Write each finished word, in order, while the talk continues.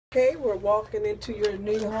Okay, we're walking into your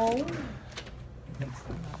new home.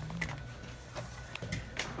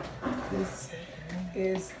 This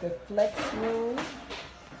is the flex room,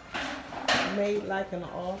 made like an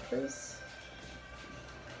office.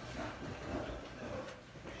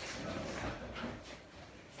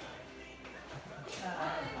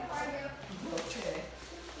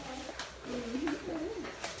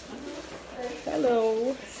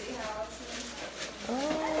 Hello.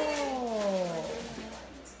 Oh.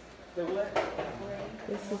 The what?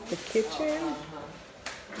 This is the kitchen.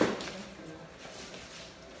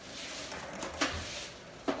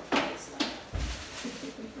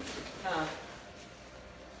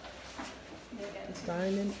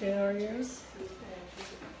 Dining area.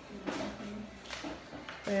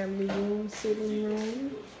 Family room, sitting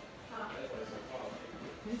room.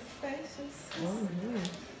 It's spacious.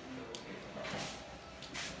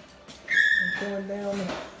 Going down the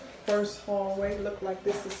first hallway, look like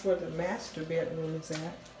this is where the master bedroom is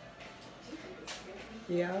at.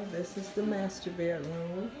 Yeah, this is the master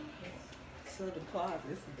bedroom. So the closet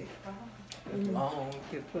is a big problem. Long, you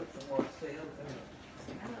could put some more shelves in it.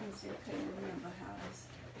 I can't remember how it's.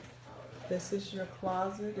 This is your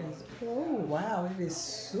closet. Oh wow, it is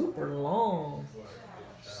super long.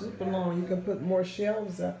 Super long. You can put more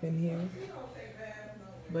shelves up in here.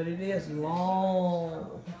 But it is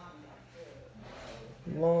long.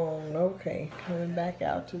 Long. Okay, coming back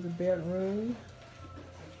out to the bedroom.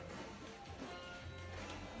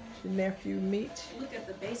 Your nephew Meet. Look at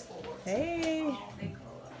the baseboards. Hey. They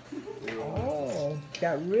go up. Oh,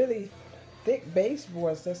 got really thick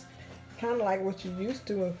baseboards. That's kind of like what you used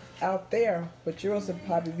to out there, but yours would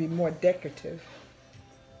probably be more decorative.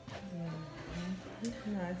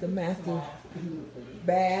 The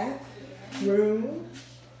bathroom,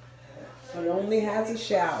 but it only has a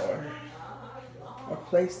shower. A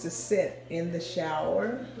place to sit in the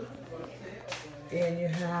shower. And you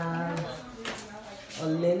have a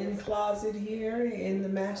linen closet here in the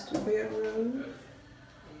master bedroom.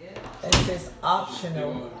 That says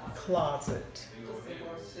optional closet.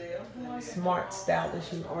 Smart,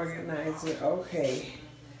 stylish, and organizer. Okay.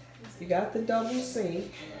 You got the double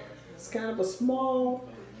sink. It's kind of a small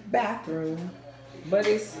bathroom, but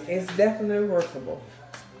it's definitely workable.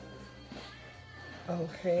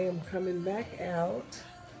 Okay, I'm coming back out.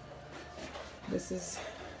 This is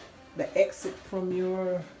the exit from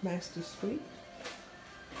your master suite.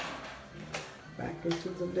 Back into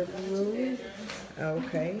the living room.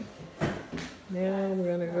 Okay. Now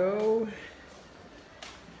we're gonna go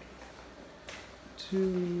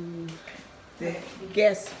to the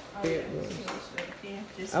guest bedroom.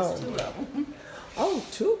 Oh,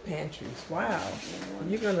 two pantries. Wow.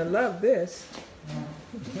 You're gonna love this.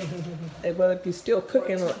 Well, if you're still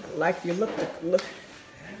cooking like you look.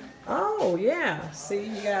 Oh yeah. See,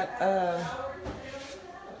 you got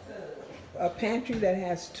a pantry that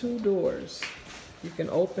has two doors. You can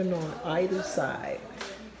open on either side.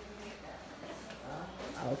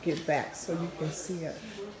 I'll get back so you can see it.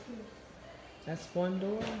 That's one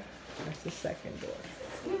door. That's the second door.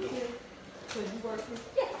 So you working?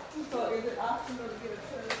 Yes. So is it optional to get a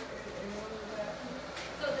tub in one of the bathrooms?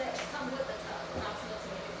 So they come with the tub. It's optional to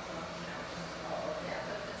get it. Yeah,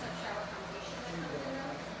 so it's a tub shower combination that comes in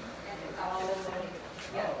them. And it's optional.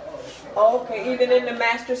 Oh, okay, even in the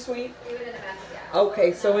master suite? Even in the master, yeah.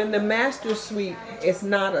 Okay, so in the master suite, it's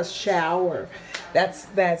not a shower. That's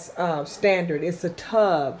standard. It's a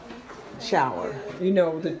tub shower. You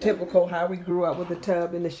know, the typical how we grew up with the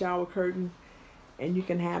tub and the shower curtain. And you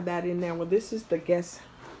can have that in there. Well, this is the guest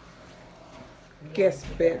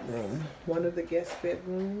bedroom. One of the guest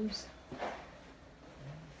bedrooms.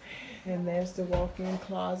 And there's the walk-in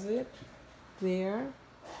closet there.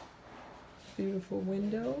 Beautiful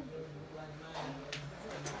window.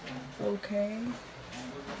 Okay.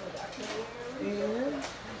 And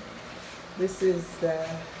this is the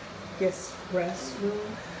guest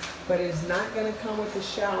restroom, but it's not going to come with the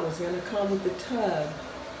shower. It's going to come with the tub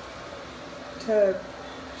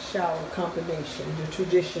shower combination, the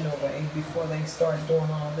traditional way, before they start doing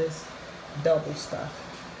all this double stuff.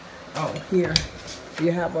 Oh, here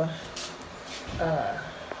you have a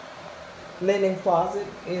linen closet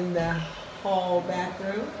in the hall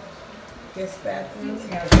bathroom. Guest bathroom. You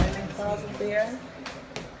got a linen closet there.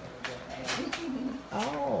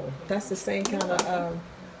 Oh, that's the same kind of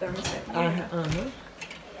thermostat.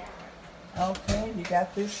 Okay, you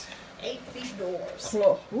got this 8 feet doors.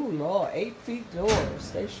 Oh Lord, 8 feet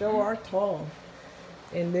doors. They sure are tall.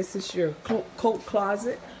 And this is your coat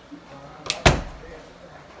closet.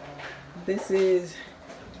 This is,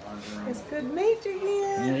 it's good to meet you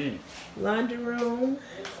again. Laundry room.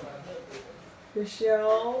 the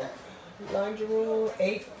shelf, laundry room,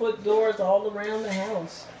 8-foot doors all around the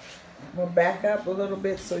house. We'll back up a little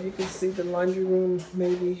bit so you can see the laundry room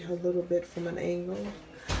maybe a little bit from an angle.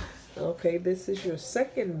 Okay, this is your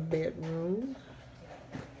second bedroom.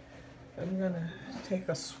 I'm gonna take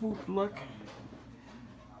a swoop look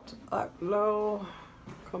up low,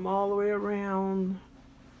 come all the way around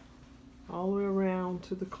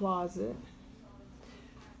to the closet.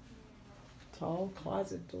 Tall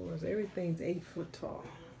closet doors, everything's 8 foot tall.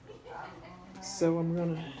 So I'm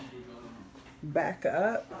gonna back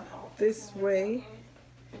up this way,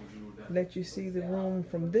 let you see the room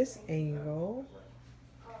from this angle.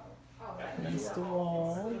 That's the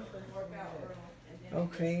wall.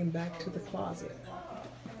 Okay, and back to the closet.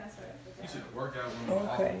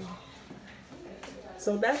 Okay.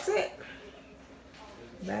 So that's it.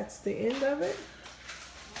 That's the end of it.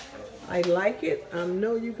 I like it. I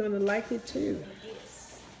know you're gonna like it too.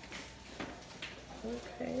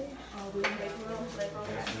 Okay.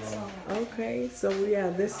 Okay, so yeah,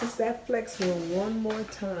 this is that flex room one more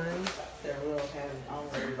time.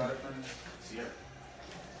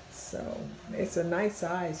 So it's a nice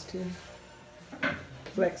size too.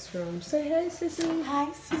 Flex room. Say hey, Sissy. Hi,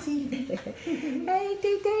 Sissy. Hey,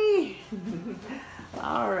 Dee Dee.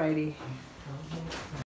 Alrighty.